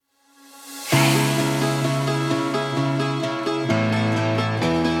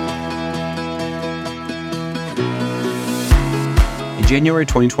January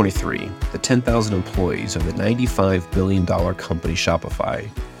 2023, the 10,000 employees of the $95 billion company Shopify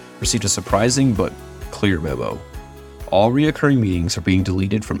received a surprising but clear memo. All recurring meetings are being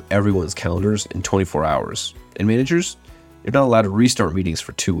deleted from everyone's calendars in 24 hours, and managers, you're not allowed to restart meetings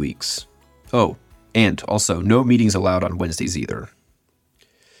for 2 weeks. Oh, and also no meetings allowed on Wednesdays either.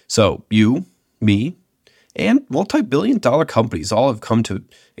 So you, me, and multi-billion dollar companies all have come to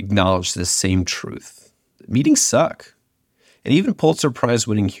acknowledge this same truth. Meetings suck. And even Pulitzer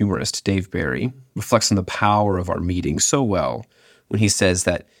Prize-winning humorist Dave Barry reflects on the power of our meetings so well when he says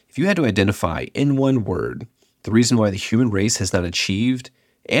that if you had to identify in one word the reason why the human race has not achieved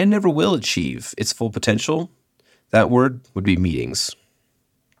and never will achieve its full potential, that word would be meetings.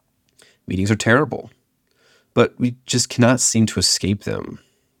 Meetings are terrible, but we just cannot seem to escape them.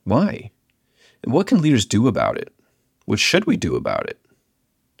 Why? And what can leaders do about it? What should we do about it?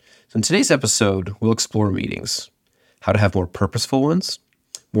 So in today's episode, we'll explore meetings, how to have more purposeful ones,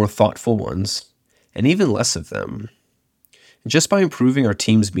 more thoughtful ones, and even less of them. And just by improving our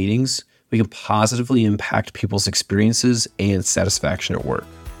team's meetings, we can positively impact people's experiences and satisfaction at work.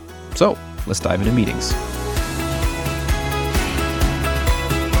 So let's dive into meetings.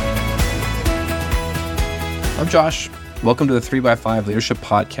 I'm Josh. Welcome to the 3x5 Leadership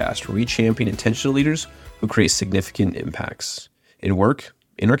Podcast, where we champion intentional leaders who create significant impacts in work,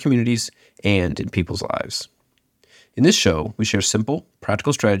 in our communities, and in people's lives. In this show, we share simple,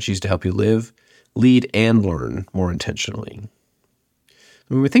 practical strategies to help you live, lead, and learn more intentionally.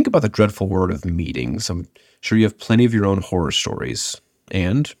 When we think about the dreadful word of meetings, I'm sure you have plenty of your own horror stories,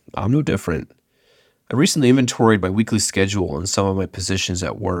 and I'm no different. I recently inventoried my weekly schedule and some of my positions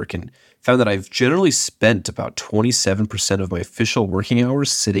at work and found that I've generally spent about 27% of my official working hours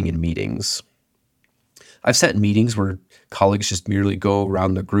sitting in meetings. I've sat in meetings where colleagues just merely go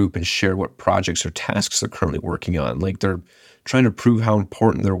around the group and share what projects or tasks they're currently working on, like they're trying to prove how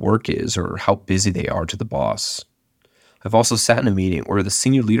important their work is or how busy they are to the boss. I've also sat in a meeting where the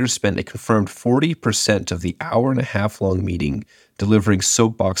senior leaders spent a confirmed 40% of the hour-and-a-half-long meeting delivering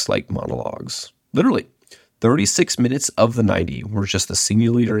soapbox-like monologues. Literally, 36 minutes of the 90 were just the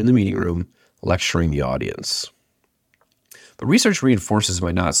senior leader in the meeting room lecturing the audience. But research reinforces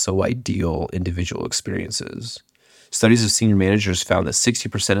my not-so-ideal individual experiences. Studies of senior managers found that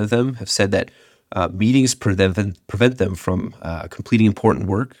 60% of them have said that meetings prevent them from completing important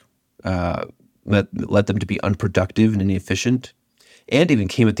work, led them to be unproductive and inefficient, and even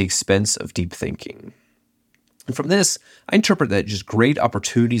came at the expense of deep thinking. And from this, I interpret that just great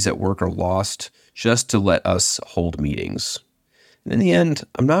opportunities at work are lost just to let us hold meetings. And in the end,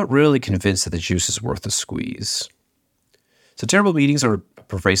 I'm not really convinced that the juice is worth the squeeze. So terrible meetings are a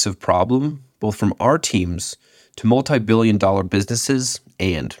pervasive problem, both from our teams to multi-billion-dollar businesses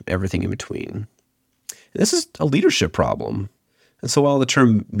and everything in between. And this is a leadership problem. And so while the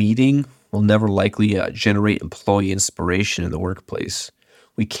term meeting will never likely generate employee inspiration in the workplace,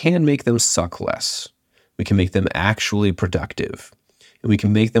 we can make them suck less. We can make them actually productive, and we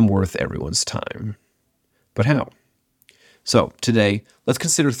can make them worth everyone's time. But how? So today, let's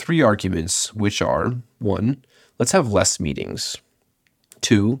consider 3 arguments, which are: 1, let's have less meetings;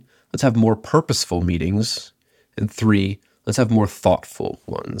 2, let's have more purposeful meetings; and 3, let's have more thoughtful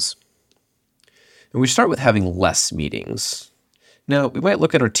ones. And we start with having less meetings. Now, we might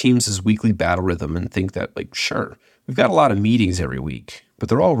look at our teams as weekly battle rhythm and think that, sure, we've got a lot of meetings every week, but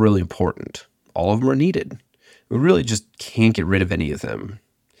they're all really important. All of them are needed. We really just can't get rid of any of them.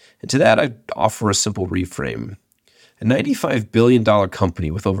 And to that, I'd offer a simple reframe. A $95 billion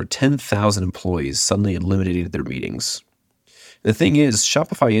company with over 10,000 employees suddenly eliminated their meetings. And the thing is,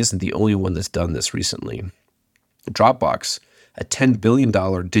 Shopify isn't the only one that's done this recently. Dropbox, a $10 billion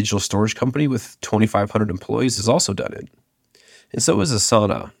digital storage company with 2,500 employees, has also done it. And so is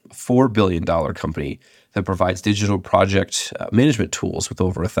Asana, a $4 billion company that provides digital project management tools with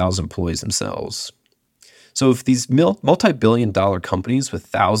over 1,000 employees themselves. So if these multi-billion dollar companies with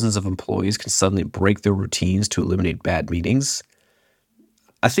thousands of employees can suddenly break their routines to eliminate bad meetings,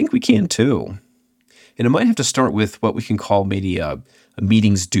 I think we can too. And it might have to start with what we can call maybe a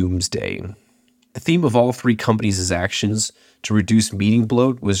meetings doomsday. The theme of all 3 companies' actions to reduce meeting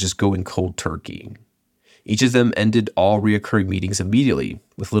bloat was just going cold turkey. Each of them ended all reoccurring meetings immediately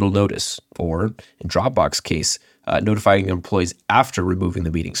with little notice, or, in Dropbox case, notifying their employees after removing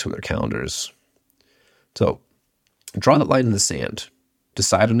the meetings from their calendars. So, draw that line in the sand,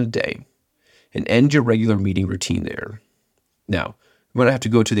 decide on a day, and end your regular meeting routine there. Now, you might have to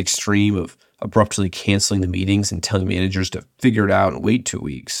go to the extreme of abruptly canceling the meetings and telling managers to figure it out and wait 2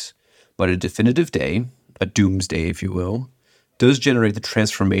 weeks, but a definitive day, a doomsday if you will, does generate the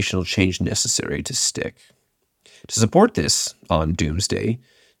transformational change necessary to stick. To support this on Doomsday,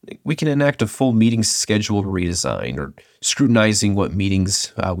 we can enact a full meeting schedule redesign or scrutinizing what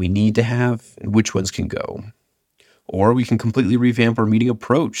meetings we need to have and which ones can go. Or we can completely revamp our meeting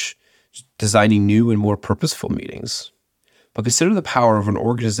approach, designing new and more purposeful meetings. But consider the power of an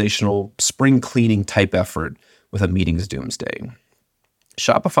organizational spring cleaning type effort with a meetings doomsday.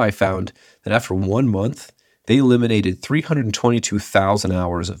 Shopify found that after 1 month, they eliminated 322,000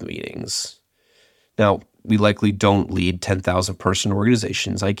 hours of meetings. Now, we likely don't lead 10,000 person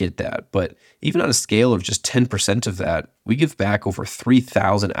organizations, I get that, but even on a scale of just 10% of that, we give back over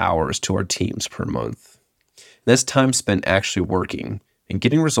 3,000 hours to our teams per month. That's time spent actually working and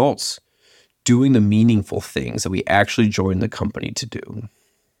getting results, doing the meaningful things that we actually joined the company to do.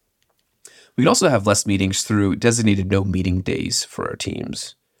 We can also have less meetings through designated no meeting days for our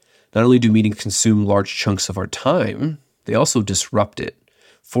teams. Not only do meetings consume large chunks of our time, they also disrupt it,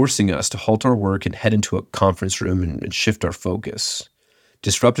 forcing us to halt our work and head into a conference room and shift our focus.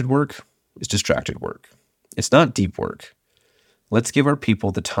 Disrupted work is distracted work. It's not deep work. Let's give our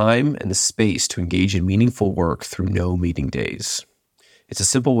people the time and the space to engage in meaningful work through no meeting days. It's a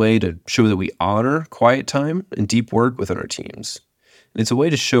simple way to show that we honor quiet time and deep work within our teams. And it's a way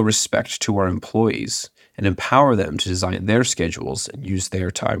to show respect to our employees and empower them to design their schedules and use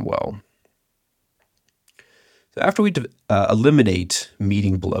their time well. So after we eliminate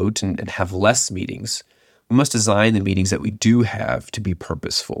meeting bloat and have less meetings, we must design the meetings that we do have to be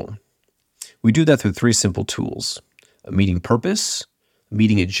purposeful. We do that through 3 simple tools: a meeting purpose, a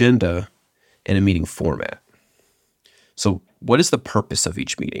meeting agenda, and a meeting format. So what is the purpose of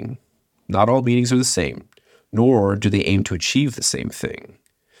each meeting? Not all meetings are the same, nor do they aim to achieve the same thing.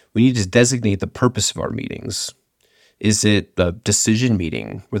 We need to designate the purpose of our meetings. Is it a decision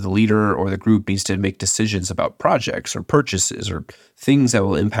meeting where the leader or the group needs to make decisions about projects or purchases or things that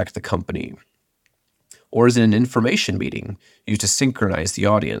will impact the company? Or is it an information meeting used to synchronize the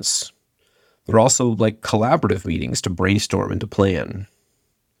audience? There are also like collaborative meetings to brainstorm and to plan.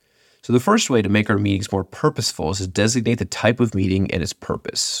 So the first way to make our meetings more purposeful is to designate the type of meeting and its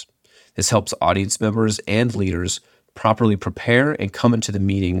purpose. This helps audience members and leaders properly prepare and come into the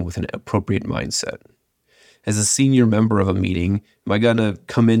meeting with an appropriate mindset. As a senior member of a meeting, am I going to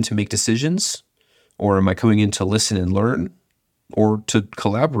come in to make decisions? Or am I coming in to listen and learn? Or to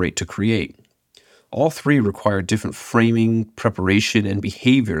collaborate, to create? All 3 require different framing, preparation, and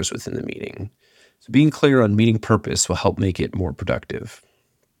behaviors within the meeting. So being clear on meeting purpose will help make it more productive.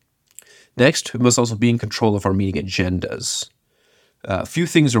 Next, we must also be in control of our meeting agendas. Few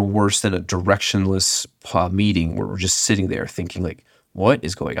things are worse than a directionless meeting where we're just sitting there thinking like, what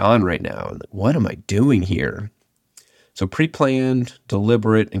is going on right now? What am I doing here? So pre-planned,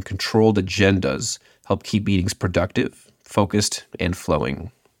 deliberate, and controlled agendas help keep meetings productive, focused, and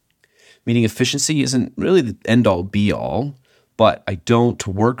flowing. Meeting efficiency isn't really the end-all be-all, but I don't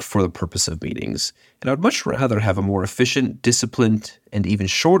work for the purpose of meetings, and I would much rather have a more efficient, disciplined, and even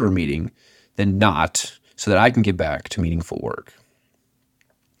shorter meeting than not, so that I can get back to meaningful work.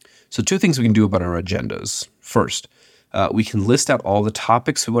 So 2 things we can do about our agendas. First, we can list out all the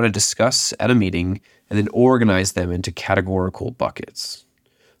topics we want to discuss at a meeting and then organize them into categorical buckets.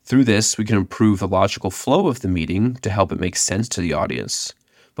 Through this, we can improve the logical flow of the meeting to help it make sense to the audience.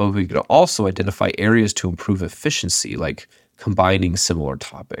 But we could also identify areas to improve efficiency, like combining similar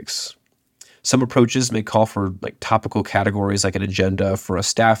topics. Some approaches may call for topical categories like an agenda for a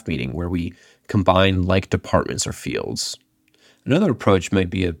staff meeting where we combine like departments or fields. Another approach might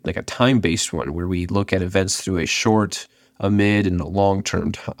be a time-based one where we look at events through a short, a mid, and a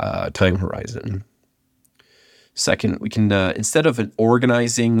long-term time horizon. Second, we can, instead of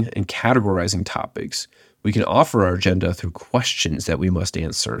organizing and categorizing topics, we can offer our agenda through questions that we must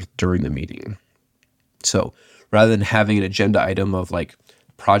answer during the meeting. So rather than having an agenda item of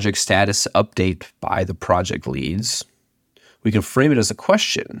project status update by the project leads, we can frame it as a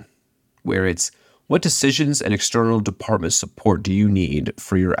question where it's, what decisions and external department support do you need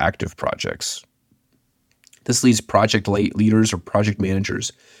for your active projects? This leads project leaders or project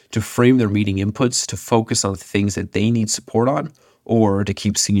managers to frame their meeting inputs to focus on things that they need support on or to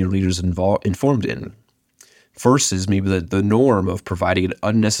keep senior leaders informed in, versus maybe the norm of providing an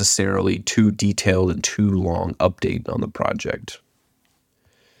unnecessarily too detailed and too long update on the project.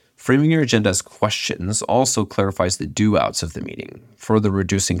 Framing your agenda as questions also clarifies the do-outs of the meeting, further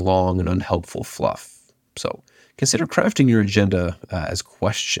reducing long and unhelpful fluff. So consider crafting your agenda as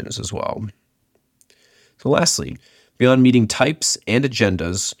questions as well. So lastly, beyond meeting types and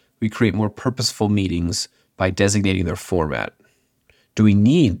agendas, we create more purposeful meetings by designating their format. Do we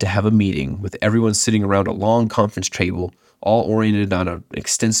need to have a meeting with everyone sitting around a long conference table, all oriented on an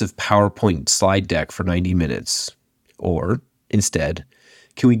extensive PowerPoint slide deck for 90 minutes? Or, instead,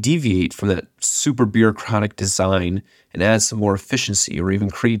 can we deviate from that super bureaucratic design and add some more efficiency or even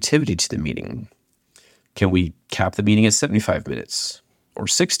creativity to the meeting? Can we cap the meeting at 75 minutes or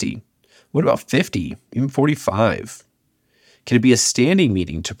 60? What about 50, even 45? Can it be a standing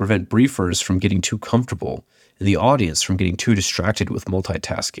meeting to prevent briefers from getting too comfortable and the audience from getting too distracted with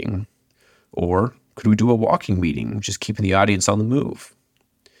multitasking? Or could we do a walking meeting, just keeping the audience on the move?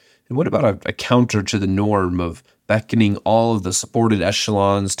 And what about a counter to the norm of beckoning all of the supported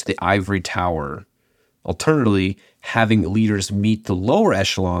echelons to the ivory tower? Alternatively, having leaders meet the lower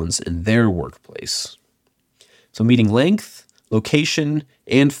echelons in their workplace. So meeting length, location,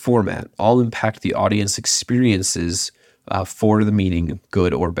 and format all impact the audience experiences for the meeting,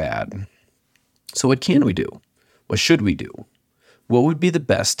 good or bad. So what can we do? What should we do? What would be the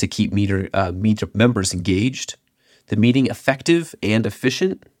best to keep meetup members engaged, the meeting effective and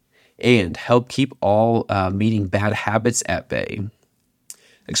efficient, and help keep all meeting bad habits at bay?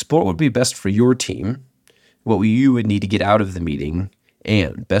 Explore what would be best for your team, what you would need to get out of the meeting,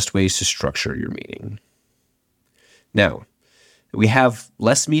 and best ways to structure your meeting. Now, we have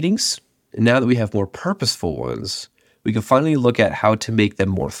less meetings, and now that we have more purposeful ones, we can finally look at how to make them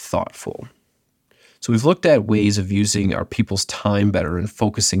more thoughtful. So we've looked at ways of using our people's time better and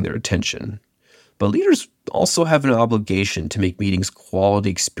focusing their attention. But leaders also have an obligation to make meetings quality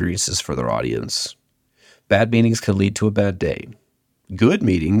experiences for their audience. Bad meetings can lead to a bad day. Good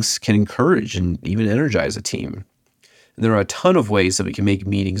meetings can encourage and even energize a team. And there are a ton of ways that we can make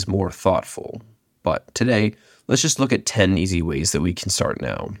meetings more thoughtful. But today, let's just look at 10 easy ways that we can start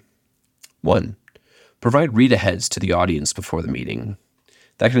now. 1. Provide read-aheads to the audience before the meeting.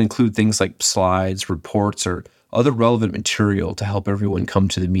 That can include things like slides, reports, or other relevant material to help everyone come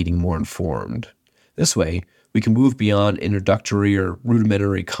to the meeting more informed. This way, we can move beyond introductory or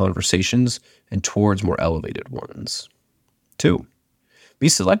rudimentary conversations and towards more elevated ones. 2. Be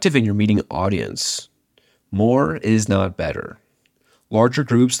selective in your meeting audience. More is not better. Larger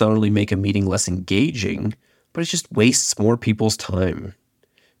groups not only make a meeting less engaging, but it just wastes more people's time.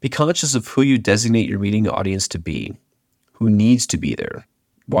 Be conscious of who you designate your meeting audience to be, who needs to be there,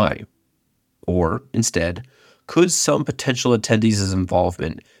 why. Or, instead, could some potential attendees'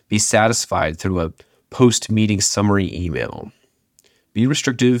 involvement be satisfied through a post-meeting summary email? Be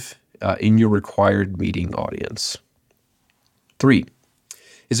restrictive in your required meeting audience. 3.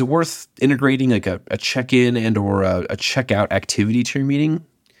 Is it worth integrating like a check-in and or a check-out activity to your meeting?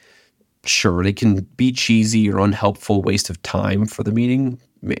 Sure, they can be cheesy or unhelpful waste of time for the meeting.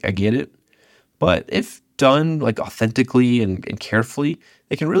 I get it. But if done like authentically and carefully,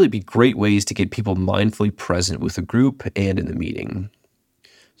 it can really be great ways to get people mindfully present with the group and in the meeting.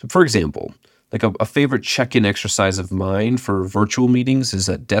 So for example, like a favorite check-in exercise of mine for virtual meetings is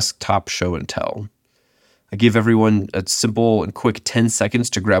a desktop show and tell. I give everyone a simple and quick 10 seconds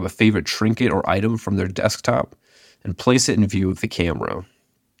to grab a favorite trinket or item from their desktop and place it in view of the camera.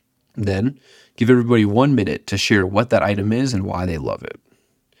 Then, give everybody 1 minute to share what that item is and why they love it.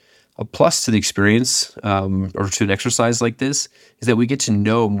 A plus to the experience, or to an exercise like this, is that we get to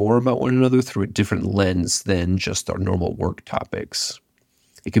know more about one another through a different lens than just our normal work topics.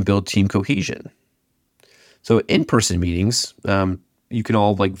 It can build team cohesion. So in-person meetings, you can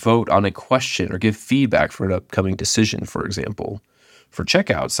all vote on a question or give feedback for an upcoming decision, for example. For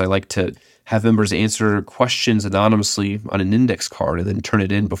checkouts, I like to have members answer questions anonymously on an index card and then turn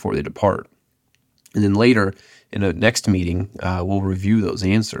it in before they depart. And then later, in a next meeting, we'll review those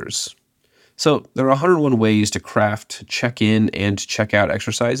answers. So there are 101 ways to craft check-in and check-out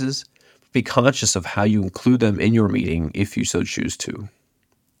exercises. Be conscious of how you include them in your meeting if you so choose to.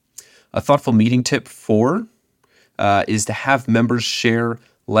 A thoughtful meeting tip 4 is to have members share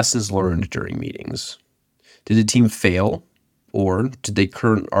lessons learned during meetings. Did the team fail? Or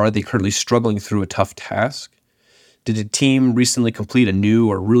are they currently struggling through a tough task? Did a team recently complete a new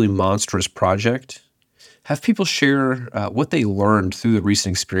or really monstrous project? Have people share what they learned through the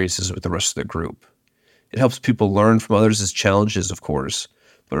recent experiences with the rest of the group. It helps people learn from others' challenges, of course,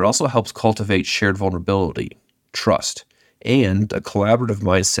 but it also helps cultivate shared vulnerability, trust, and a collaborative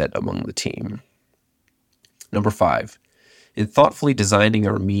mindset among the team. Number 5, in thoughtfully designing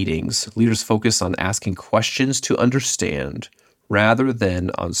our meetings, leaders focus on asking questions to understand rather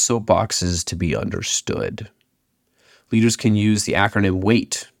than on soapboxes to be understood. Leaders can use the acronym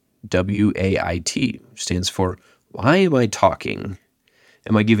WAIT, W-A-I-T, stands for Why Am I Talking?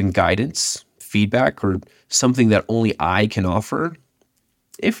 Am I giving guidance, feedback, or something that only I can offer?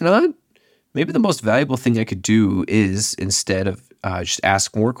 If not, maybe the most valuable thing I could do is, instead of just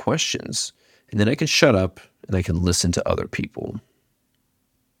ask more questions, and then I can shut up and I can listen to other people.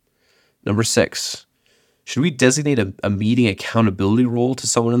 Number 6, should we designate a meeting accountability role to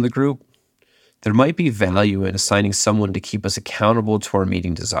someone in the group? There might be value in assigning someone to keep us accountable to our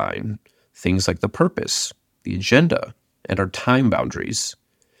meeting design, things like the purpose, the agenda, and our time boundaries.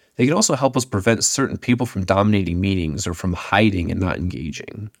 They can also help us prevent certain people from dominating meetings or from hiding and not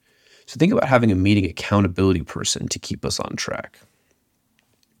engaging. So think about having a meeting accountability person to keep us on track.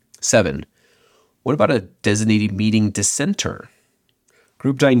 7, what about a designated meeting dissenter?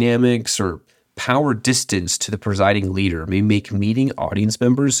 Group dynamics or power distance to the presiding leader may make meeting audience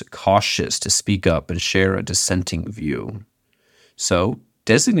members cautious to speak up and share a dissenting view. So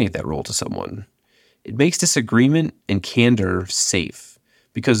designate that role to someone. It makes disagreement and candor safe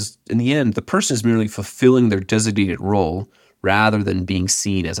because in the end, the person is merely fulfilling their designated role rather than being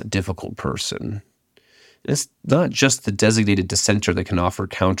seen as a difficult person. And it's not just the designated dissenter that can offer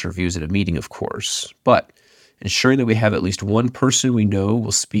counter views at a meeting, of course, but ensuring that we have at least one person we know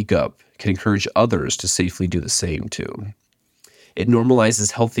will speak up can encourage others to safely do the same too. It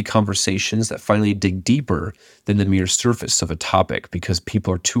normalizes healthy conversations that finally dig deeper than the mere surface of a topic because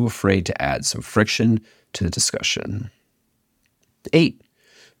people are too afraid to add some friction to the discussion. 8,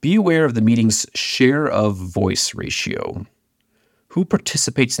 be aware of the meeting's share of voice ratio. Who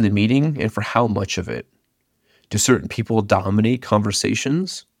participates in the meeting and for how much of it? Do certain people dominate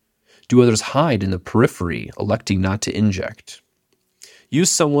conversations? Do others hide in the periphery, electing not to inject? Use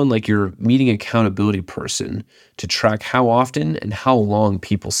someone like your meeting accountability person to track how often and how long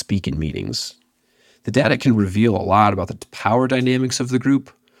people speak in meetings. The data can reveal a lot about the power dynamics of the group,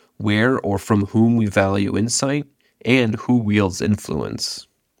 where or from whom we value insight, and who wields influence.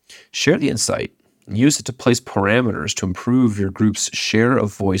 Share the insight and use it to place parameters to improve your group's share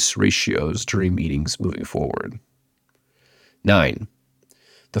of voice ratios during meetings moving forward. 9.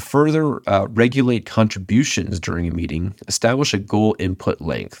 To further regulate contributions during a meeting, establish a goal input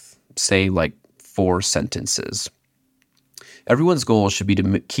length, say like 4 sentences. Everyone's goal should be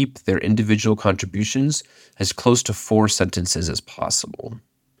to keep their individual contributions as close to 4 sentences as possible.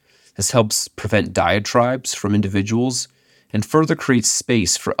 This helps prevent diatribes from individuals and further creates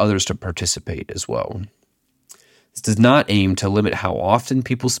space for others to participate as well. This does not aim to limit how often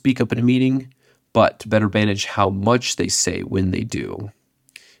people speak up in a meeting, but to better manage how much they say when they do.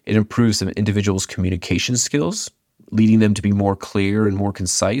 It improves an individual's communication skills, leading them to be more clear and more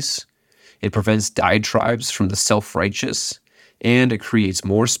concise. It prevents diatribes from the self-righteous, and it creates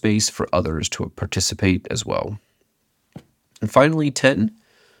more space for others to participate as well. And finally, 10,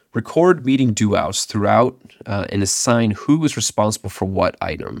 record meeting do-outs throughout and assign who is responsible for what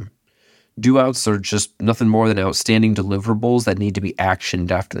item. Do-outs are just nothing more than outstanding deliverables that need to be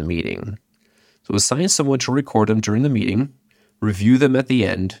actioned after the meeting. So assign someone to record them during the meeting, review them at the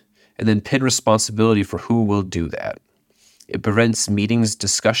end, and then pin responsibility for who will do that. It prevents meetings,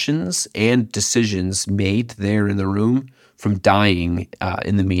 discussions, and decisions made there in the room from dying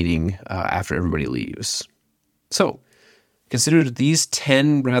in the meeting after everybody leaves. So, consider these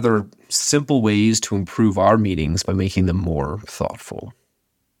 10 rather simple ways to improve our meetings by making them more thoughtful.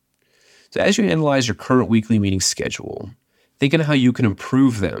 So as you analyze your current weekly meeting schedule, think on how you can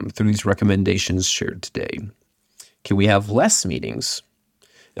improve them through these recommendations shared today. Can we have less meetings?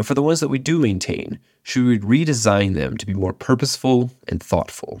 And for the ones that we do maintain, should we redesign them to be more purposeful and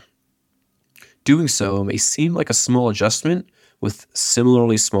thoughtful? Doing so may seem like a small adjustment with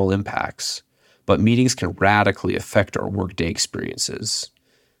similarly small impacts, but meetings can radically affect our workday experiences.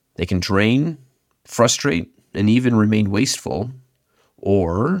 They can drain, frustrate, and even remain wasteful,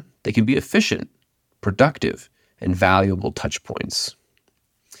 or they can be efficient, productive, and valuable touchpoints.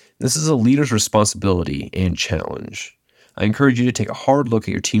 This is a leader's responsibility and challenge. I encourage you to take a hard look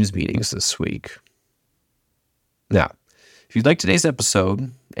at your team's meetings this week. Now, if you liked today's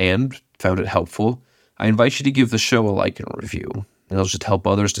episode and found it helpful, I invite you to give the show a like and a review, and it'll just help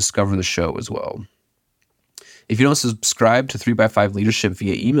others discover the show as well. If you don't subscribe to 3x5 Leadership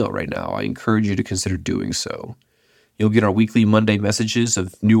via email right now, I encourage you to consider doing so. You'll get our weekly Monday messages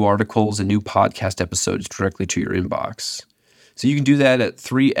of new articles and new podcast episodes directly to your inbox. So you can do that at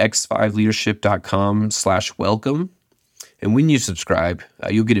 3x5leadership.com/welcome. And when you subscribe,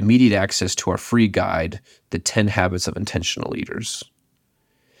 you'll get immediate access to our free guide, The 10 Habits of Intentional Leaders.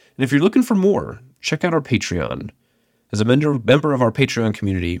 And if you're looking for more, check out our Patreon. As a member of our Patreon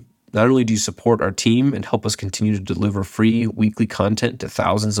community, not only do you support our team and help us continue to deliver free weekly content to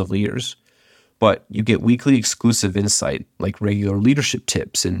thousands of leaders, but you get weekly exclusive insight like regular leadership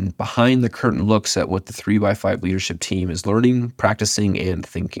tips and behind-the-curtain looks at what the 3x5 leadership team is learning, practicing, and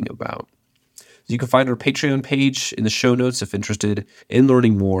thinking about. So You can find our Patreon page in the show notes if interested in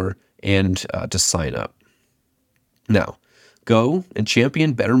learning more and to sign up. Now, go and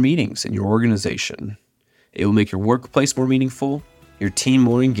champion better meetings in your organization. It will make your workplace more meaningful, your team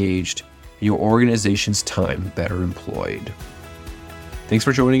more engaged, and your organization's time better employed. Thanks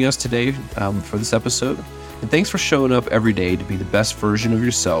for joining us today for this episode, and thanks for showing up every day to be the best version of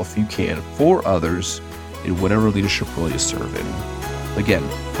yourself you can for others in whatever leadership role you serve in. Again,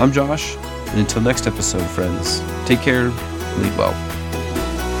 I'm Josh, and until next episode, friends, take care and lead well.